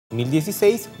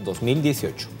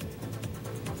2016-2018.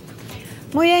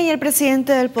 Muy bien, y el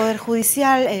presidente del Poder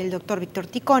Judicial, el doctor Víctor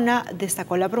Ticona,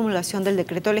 destacó la promulgación del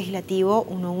decreto legislativo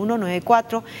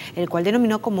 1194, el cual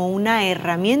denominó como una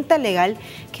herramienta legal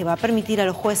que va a permitir a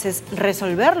los jueces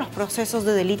resolver los procesos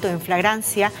de delito en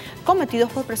flagrancia cometidos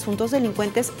por presuntos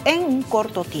delincuentes en un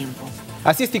corto tiempo.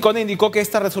 Así es, Ticona indicó que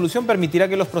esta resolución permitirá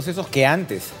que los procesos que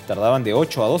antes tardaban de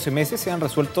 8 a 12 meses sean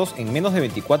resueltos en menos de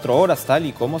 24 horas, tal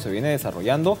y como se viene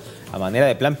desarrollando a manera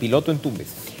de plan piloto en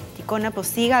Tumbes. Ticona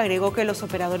Postiga agregó que los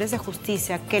operadores de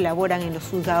justicia que laboran en los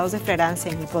juzgados de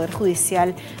flagrancia en el Poder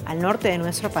Judicial al norte de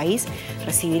nuestro país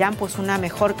recibirán una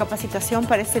mejor capacitación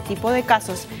para este tipo de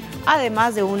casos,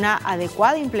 además de una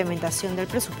adecuada implementación del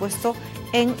presupuesto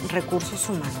en recursos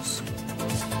humanos.